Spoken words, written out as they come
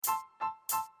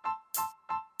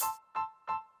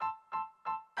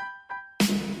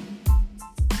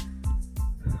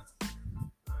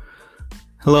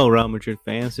Hello, Real Madrid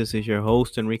fans. This is your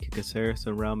host, Enrique Caceres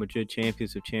of Real Madrid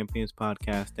Champions of Champions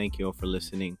podcast. Thank you all for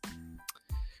listening.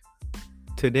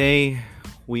 Today,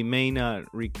 we may not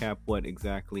recap what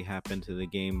exactly happened to the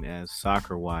game as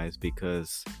soccer-wise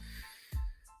because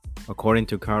according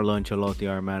to Carlo Ancelotti,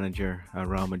 our manager at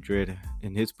Real Madrid,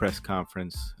 in his press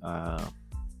conference,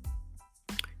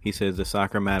 he says the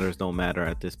soccer matters don't matter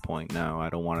at this point. Now, I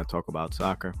don't want to talk about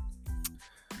soccer.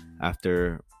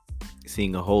 After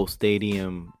seeing a whole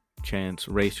stadium chant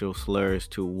racial slurs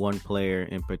to one player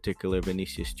in particular,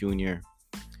 Vinicius Jr.,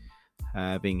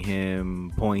 having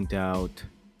him point out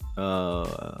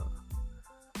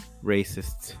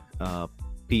racist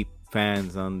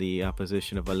fans on the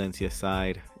opposition of Valencia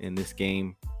side in this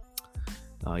game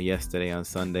yesterday on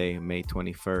Sunday, May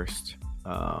 21st,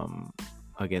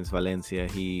 against Valencia.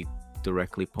 He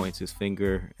directly points his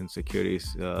finger, and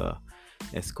security's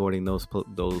escorting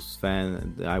those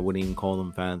fans. I wouldn't even call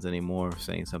them fans anymore,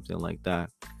 saying something like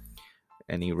that.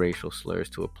 Any racial slurs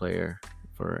to a player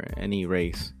for any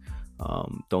race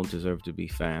don't deserve to be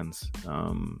fans.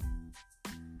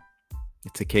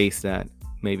 It's a case that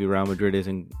maybe Real Madrid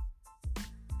isn't.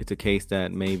 It's a case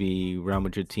that maybe Real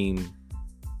Madrid team,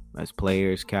 as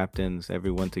players, captains,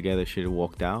 everyone together, should have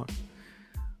walked out.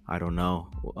 I don't know,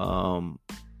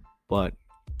 but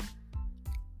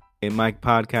in my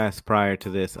podcast prior to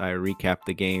this, I recapped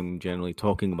the game, generally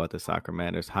talking about the soccer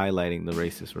matters, highlighting the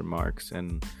racist remarks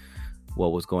and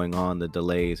what was going on, the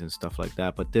delays and stuff like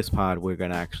that. But this pod, we're going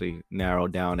to actually narrow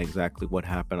down exactly what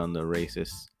happened on the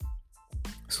racist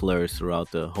slurs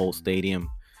throughout the whole stadium.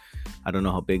 I don't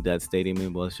know how big that stadium is,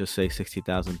 but let's just say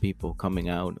 60,000 people coming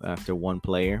out after one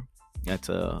player. That's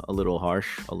a little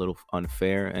harsh, a little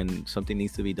unfair, and something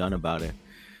needs to be done about it.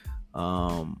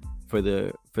 For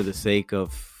the sake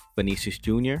of Vinicius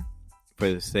Jr.,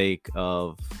 for the sake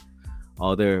of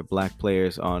other black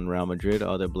players on Real Madrid,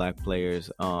 other black players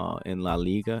in La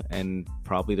Liga, and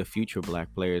probably the future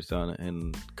black players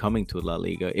and coming to La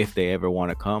Liga if they ever want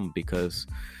to come, because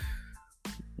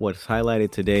what's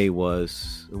highlighted today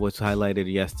was what's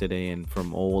highlighted yesterday, and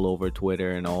from all over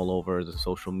Twitter and all over the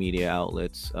social media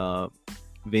outlets.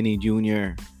 Vinni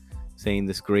Jr. saying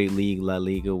this great league, La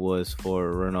Liga, was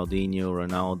for Ronaldinho,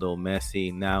 Ronaldo,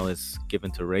 Messi, now is given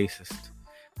to racist.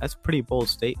 That's a pretty bold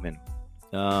statement.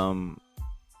 And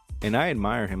I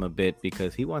admire him a bit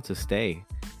because he wants to stay.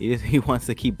 He wants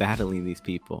to keep battling these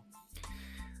people.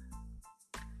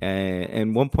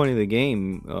 And one point of the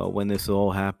game, when this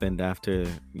all happened, after,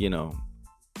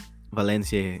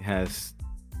 Valencia has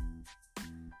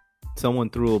someone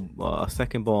threw a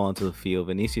second ball onto the field.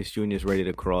 Vinicius Jr. is ready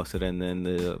to cross it, and then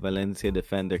the Valencia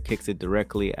defender kicks it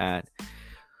directly at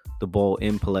the ball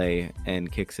in play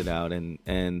and kicks it out.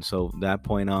 And so that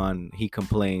point on, he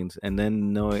complains, and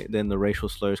then the racial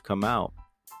slurs come out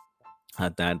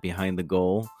at that behind the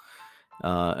goal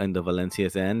and the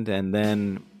Valencia's end, and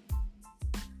then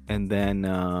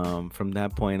from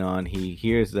that point on, he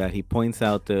hears that, he points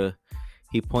out the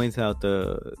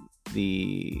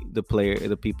player,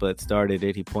 the people that started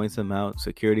it. He points them out.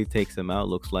 Security takes them out.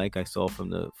 Looks like, I saw from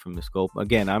the scope.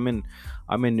 Again, I'm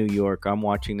in New York. I'm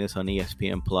watching this on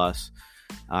ESPN Plus.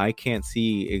 I can't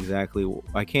see exactly.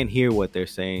 I can't hear what they're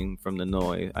saying from the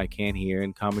noise. I can't hear,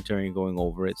 and commentary going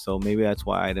over it. So maybe that's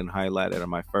why I didn't highlight it on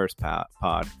my first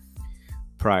pod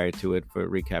prior to it for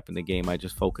recapping the game. I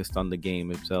just focused on the game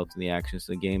itself and the actions of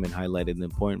the game and highlighted the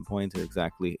important points.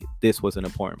 Exactly, this was an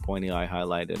important point I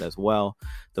highlighted as well,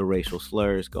 the racial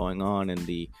slurs going on and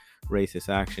the racist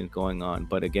actions going on.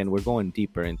 But again, we're going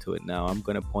deeper into it now. I'm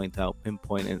going to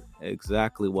pinpoint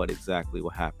exactly what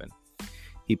happened.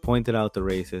 He pointed out the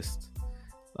racist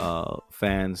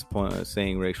fans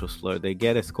saying racial slur. They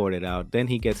get escorted out. Then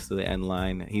he gets to the end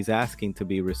line. He's asking to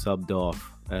be resubbed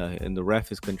off. And the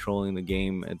ref is controlling the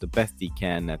game the best he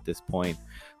can at this point.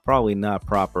 Probably not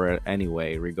proper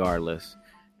anyway, regardless.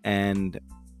 And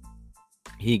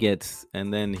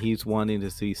then he's wanting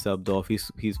to see subbed off.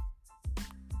 He's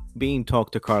being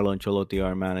talked to Carlo Ancelotti,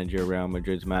 our manager, Real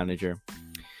Madrid's manager.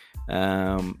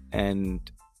 And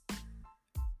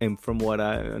from what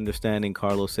I understand,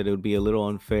 Carlos said it would be a little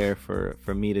unfair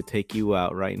for me to take you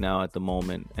out right now at the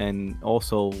moment. And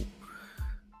also,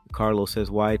 Carlos says,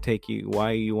 why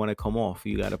you want to come off?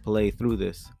 You got to play through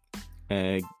this.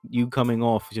 You coming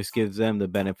off just gives them the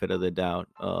benefit of the doubt,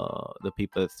 the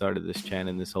people that started this chant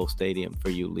in this whole stadium, for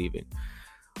you leaving.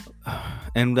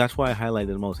 And that's why I highlighted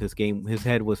the most. His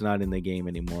head was not in the game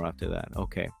anymore after that.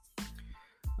 Okay.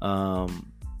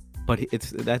 But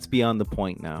that's beyond the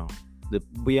point now.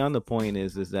 Beyond the point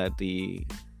is that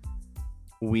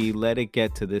we let it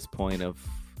get to this point of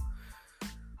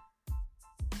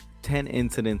 10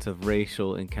 incidents of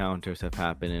racial encounters have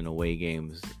happened in away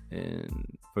games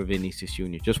for Vinicius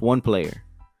Jr. Just one player.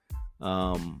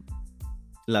 La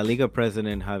Liga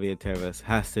president Javier Tebas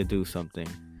has to do something.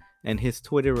 And his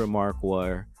Twitter remark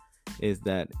is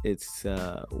that it's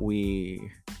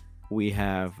we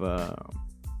have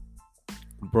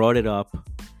brought it up.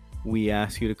 We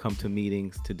ask you to come to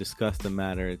meetings to discuss the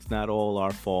matter. It's not all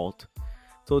our fault.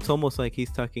 So it's almost like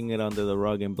he's tucking it under the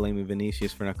rug and blaming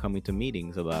Vinicius for not coming to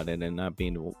meetings about it and not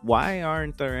being. Why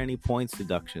aren't there any points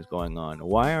deductions going on?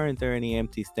 Why aren't there any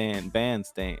empty teams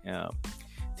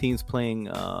playing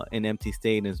in empty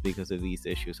stadiums because of these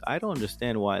issues? I don't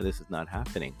understand why this is not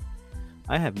happening.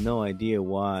 I have no idea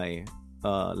why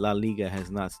La Liga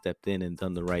has not stepped in and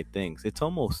done the right things. It's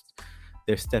almost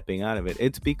they're stepping out of it.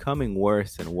 It's becoming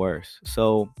worse and worse.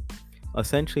 So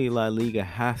essentially, La Liga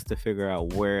has to figure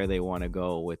out where they want to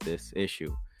go with this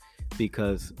issue,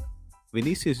 because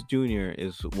Vinicius Jr.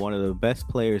 is one of the best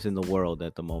players in the world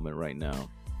at the moment right now.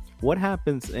 What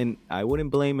happens, and I wouldn't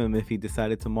blame him if he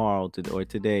decided tomorrow or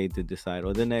today to decide,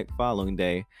 or the next following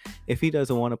day, if he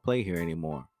doesn't want to play here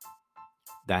anymore.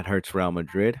 That hurts Real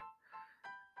Madrid.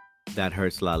 That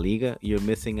hurts La Liga. You're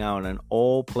missing out on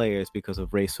all players because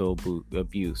of racial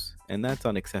abuse, and that's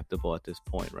unacceptable at this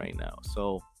point right now.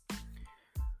 So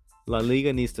La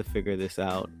Liga needs to figure this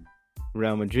out.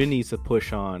 Real Madrid needs to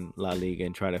push on La Liga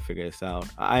and try to figure this out.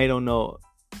 I don't know.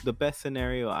 The best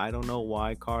scenario, I don't know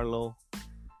why Carlo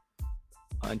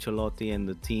Ancelotti and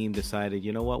the team decided,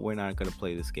 you know what, we're not going to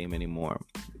play this game anymore.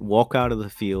 Walk out of the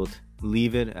field.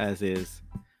 Leave it as is.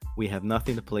 We have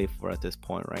nothing to play for at this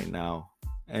point right now.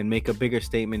 And make a bigger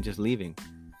statement just leaving.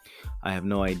 I have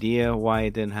no idea why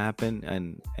it didn't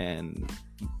happen. And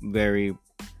very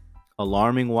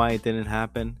alarming why it didn't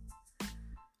happen.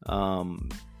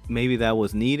 Maybe that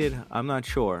was needed. I'm not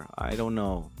sure. I don't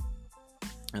know.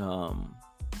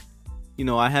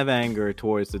 I have anger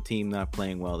towards the team not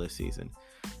playing well this season,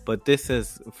 but this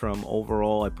is from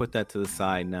overall. I put that to the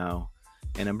side now,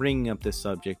 and I'm bringing up this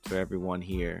subject for everyone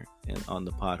here and on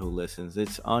the pod who listens.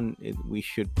 We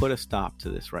should put a stop to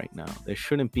this right now. There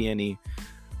shouldn't be any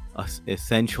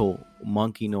essential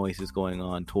monkey noises going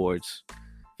on towards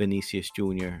Vinicius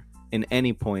Jr. in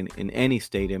any point, in any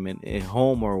stadium, in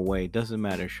home or away, doesn't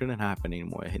matter. It shouldn't happen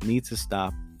anymore. It needs to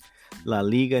stop. La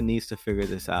Liga needs to figure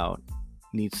this out.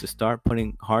 Needs to start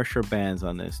putting harsher bans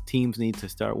on this. Teams need to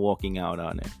start walking out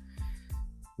on it.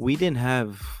 We didn't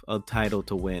have a title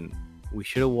to win. We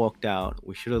should have walked out.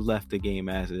 We should have left the game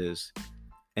as is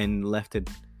and left it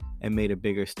and made a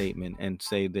bigger statement and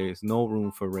say there's no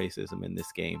room for racism in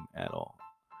this game at all.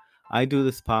 I do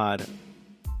this pod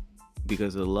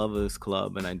because of the love of this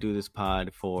club, and I do this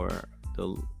pod for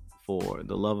the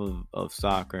love of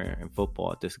soccer and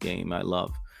football at this game I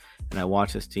love. And I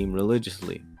watch this team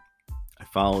religiously. I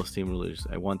follow this team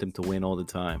religiously. I want them to win all the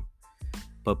time.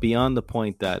 But beyond the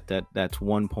point that's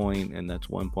 1 point and that's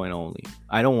 1 point only.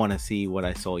 I don't want to see what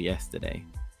I saw yesterday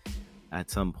at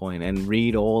some point and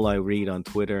read all I read on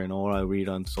Twitter and all I read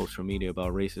on social media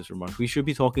about racist remarks. We should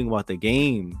be talking about the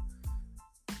game.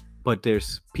 But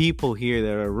there's people here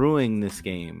that are ruining this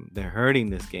game. They're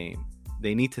hurting this game.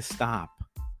 They need to stop.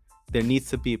 There needs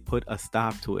to be put a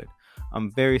stop to it. I'm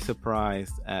very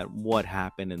surprised at what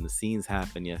happened and the scenes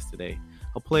happened yesterday.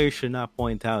 A player should not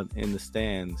point out in the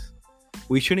stands.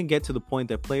 We shouldn't get to the point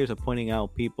that players are pointing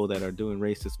out people that are doing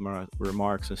racist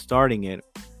remarks and starting it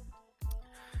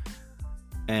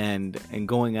and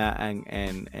going out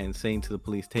and saying to the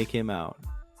police, take him out.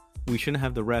 We shouldn't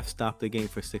have the ref stop the game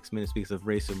for 6 minutes because of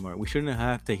racism. We shouldn't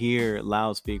have to hear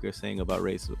loudspeakers saying about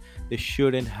racism. This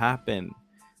shouldn't happen.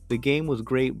 The game was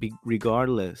great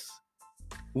regardless.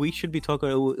 We should be talking.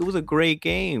 It was a great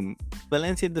game.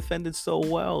 Valencia defended so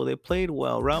well. They played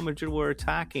well. Real Madrid were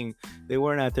attacking. They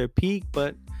weren't at their peak,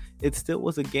 but it still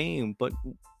was a game. But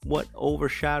what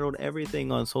overshadowed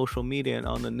everything on social media and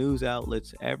on the news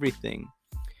outlets, everything,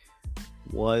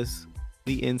 was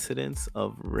the incidents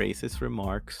of racist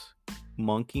remarks,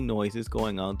 monkey noises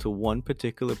going on to one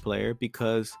particular player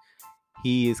because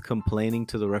he is complaining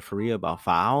to the referee about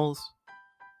fouls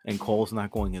and calls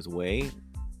not going his way.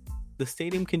 The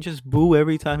stadium can just boo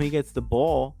every time he gets the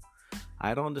ball.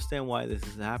 I don't understand why this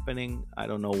is happening. I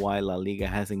don't know why La Liga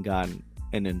hasn't gotten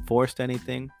and enforced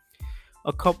anything.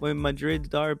 A couple in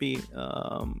Madrid derby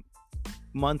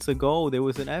months ago, there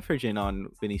was an effusion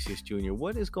on Vinicius Jr.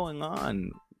 What is going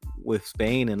on with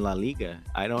Spain and La Liga?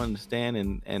 I don't understand,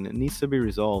 and it needs to be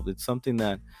resolved. It's something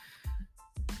that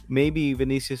maybe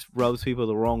Vinicius rubs people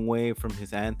the wrong way from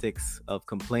his antics of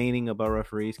complaining about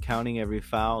referees, counting every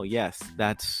foul. Yes,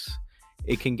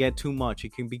 it can get too much.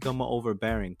 It can become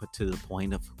overbearing, but to the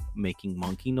point of making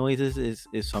monkey noises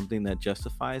is something that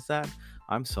justifies that.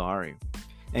 I'm sorry.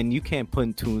 And you can't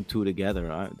put two and two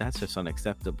together. That's just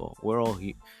unacceptable.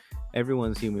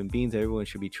 Everyone's human beings. Everyone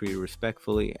should be treated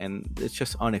respectfully, and it's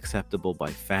just unacceptable by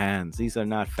fans. These are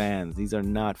not fans. These are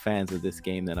not fans of this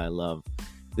game that I love.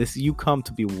 You come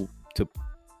to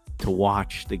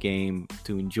watch the game,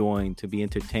 to enjoy, to be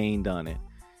entertained on it,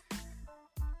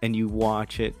 and you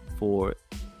watch it for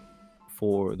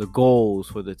the goals,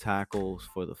 for the tackles,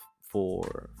 for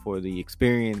the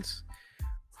experience,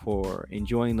 for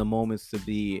enjoying the moments, to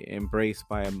be embraced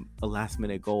by a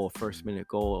last-minute goal, a first-minute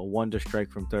goal, a wonder strike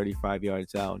from 35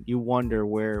 yards out. You wonder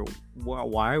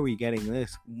why are we getting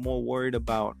this? More worried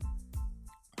about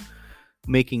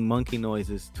making monkey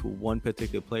noises to one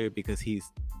particular player because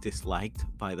he's disliked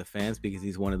by the fans, because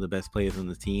he's one of the best players on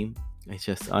the team. It's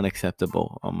just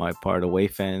unacceptable on my part. Away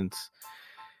fans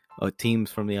or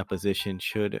teams from the opposition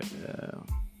it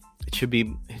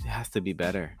has to be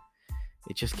better.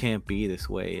 It just can't be this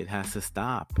way. It has to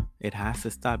stop.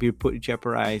 You're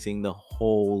jeopardizing the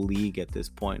whole league at this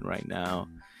point right now.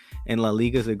 And La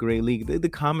Liga is a great league. The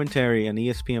commentary on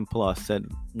ESPN Plus said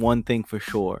one thing for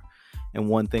sure, and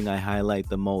one thing I highlight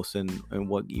the most, and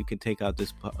what you can take out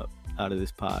of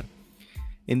this pod.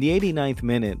 In the 89th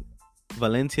minute,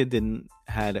 Valencia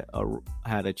had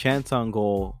a chance on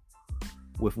goal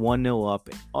with 1-0 up.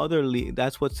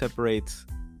 That's what separates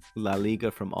La Liga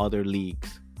from other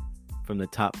leagues, from the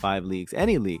top 5 leagues.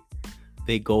 Any league,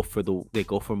 they go for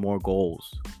more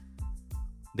goals.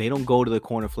 They don't go to the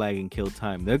corner flag and kill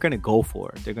time. They're gonna go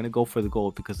for it. They're gonna go for the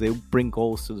goal because they bring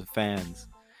goals to the fans.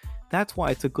 That's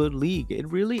why it's a good league. It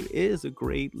really is a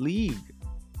great league.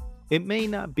 It may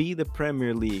not be the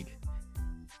Premier League.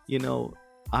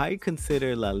 I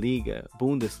consider La Liga,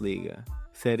 Bundesliga,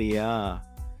 Serie A,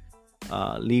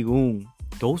 Ligue 1.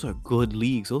 Those are good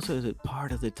leagues. Those are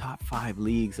part of the top 5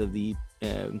 leagues of the,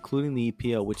 including the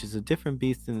EPL, which is a different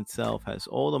beast in itself. Has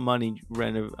all the money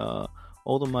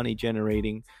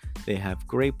generating. They have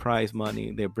great prize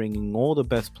money. They're bringing all the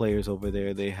best players over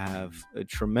there. They have a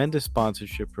tremendous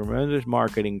sponsorship, tremendous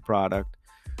marketing product.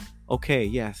 Okay,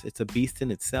 yes, it's a beast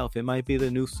in itself. It might be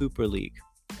the new Super League,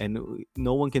 and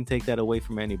no one can take that away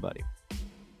from anybody.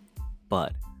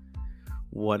 But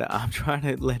what I'm trying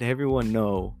to let everyone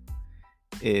know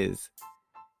is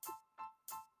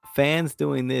fans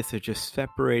doing this are just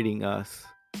separating us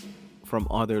from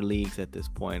other leagues at this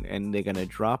point, and they're going to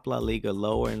drop La Liga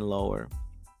lower and lower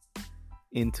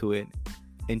into it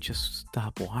and just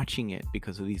stop watching it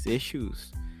because of these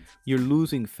issues. You're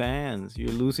losing fans. You're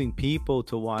losing people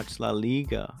to watch La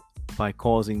Liga by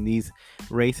causing these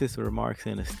racist remarks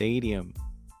in a stadium.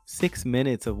 6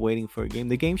 minutes of waiting for a game.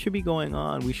 The game should be going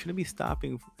on. We shouldn't be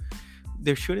stopping.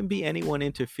 There shouldn't be anyone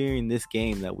interfering in this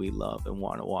game that we love and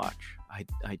want to watch.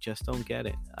 I just don't get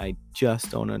it. I just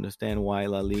don't understand why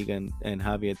La Liga and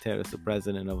Javier Tebas, the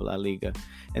president of La Liga,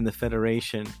 and the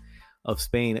Federation of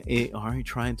Spain aren't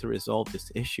trying to resolve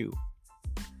this issue.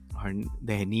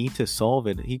 They need to solve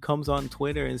it. He comes on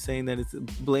Twitter and saying that it's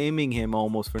blaming him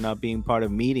almost for not being part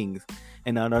of meetings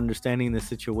and not understanding the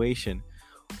situation.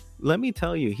 Let me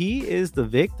tell you, he is the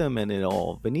victim in it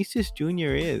all. Vinicius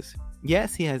Jr. is.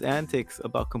 Yes, he has antics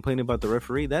about complaining about the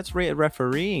referee. That's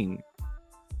refereeing.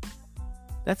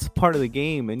 That's part of the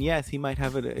game. And yes, he might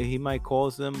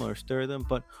cause them or stir them,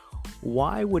 but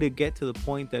why would it get to the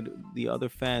point that the other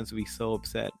fans would be so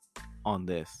upset on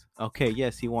this? Okay,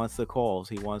 yes, he wants the calls.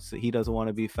 He doesn't want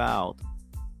to be fouled.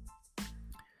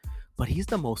 But he's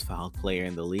the most fouled player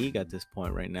in the league at this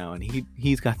point right now, and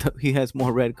he has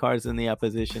more red cards than the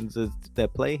oppositions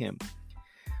that play him.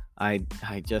 I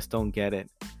just don't get it.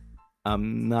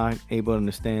 I'm not able to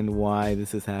understand why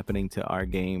this is happening to our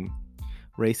game.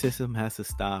 Racism has to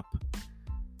stop.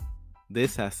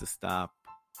 This has to stop.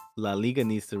 La Liga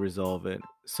needs to resolve it.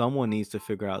 Someone needs to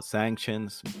figure out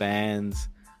sanctions, bans.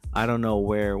 I don't know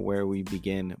where we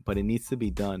begin, but it needs to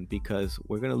be done because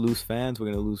we're going to lose fans. We're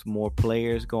going to lose more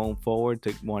players going forward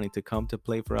to wanting to come to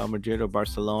play for Real Madrid or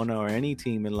Barcelona or any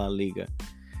team in La Liga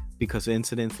because of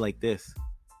incidents like this.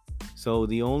 So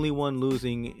the only one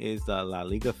losing is the La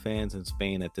Liga fans in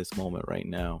Spain at this moment right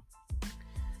now.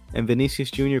 And Vinicius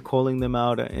Jr. calling them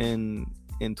out in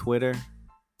Twitter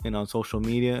and on social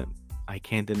media, I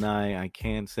can't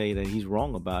say that he's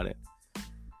wrong about it.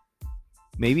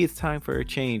 Maybe it's time for a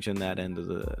change in that end of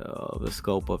the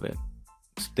scope of it.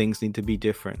 Things need to be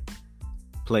different.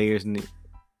 Players need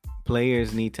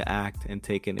to act and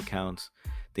take into account.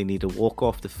 They need to walk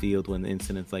off the field when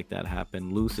incidents like that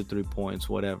happen, lose the 3 points,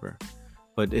 whatever.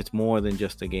 But it's more than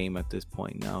just a game at this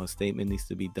point now. A statement needs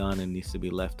to be done and needs to be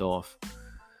left off.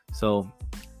 So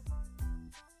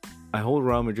I hold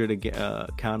Real Madrid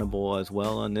accountable as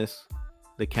well on this.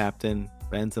 The captain,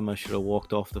 Benzema, should have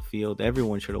walked off the field.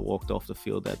 Everyone should have walked off the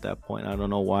field at that point. I don't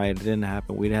know why it didn't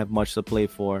happen. We didn't have much to play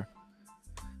for.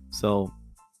 So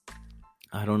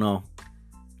I don't know.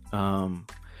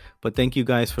 But thank you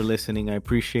guys for listening. I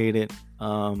appreciate it.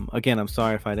 Again, I'm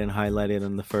sorry if I didn't highlight it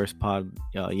in the first pod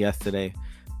yesterday.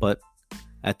 But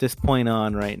at this point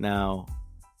on right now,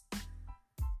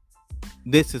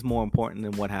 this is more important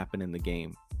than what happened in the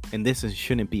game. And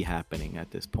shouldn't be happening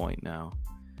at this point now.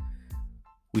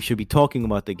 We should be talking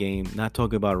about the game, not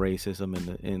talking about racism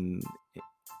and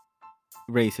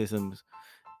racism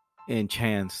and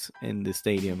chants in the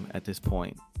stadium at this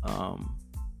point.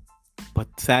 But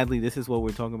sadly, this is what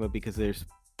we're talking about, because there's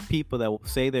people that will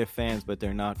say they're fans, but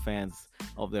they're not fans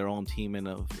of their own team and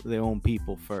of their own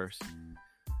people first.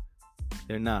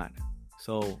 They're not.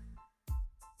 So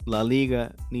La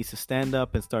Liga needs to stand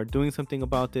up and start doing something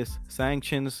about this.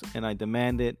 Sanctions, and I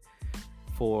demand it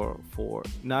for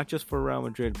not just for Real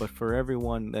Madrid, but for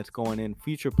everyone that's going in,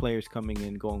 future players coming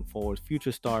in, going forward,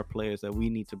 future star players that we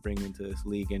need to bring into this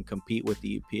league and compete with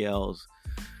the EPLs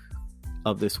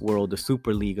of this world, the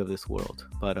Super League of this world.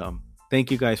 But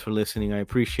thank you guys for listening. I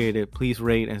appreciate it. Please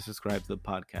rate and subscribe to the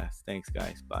podcast. Thanks,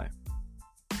 guys. Bye.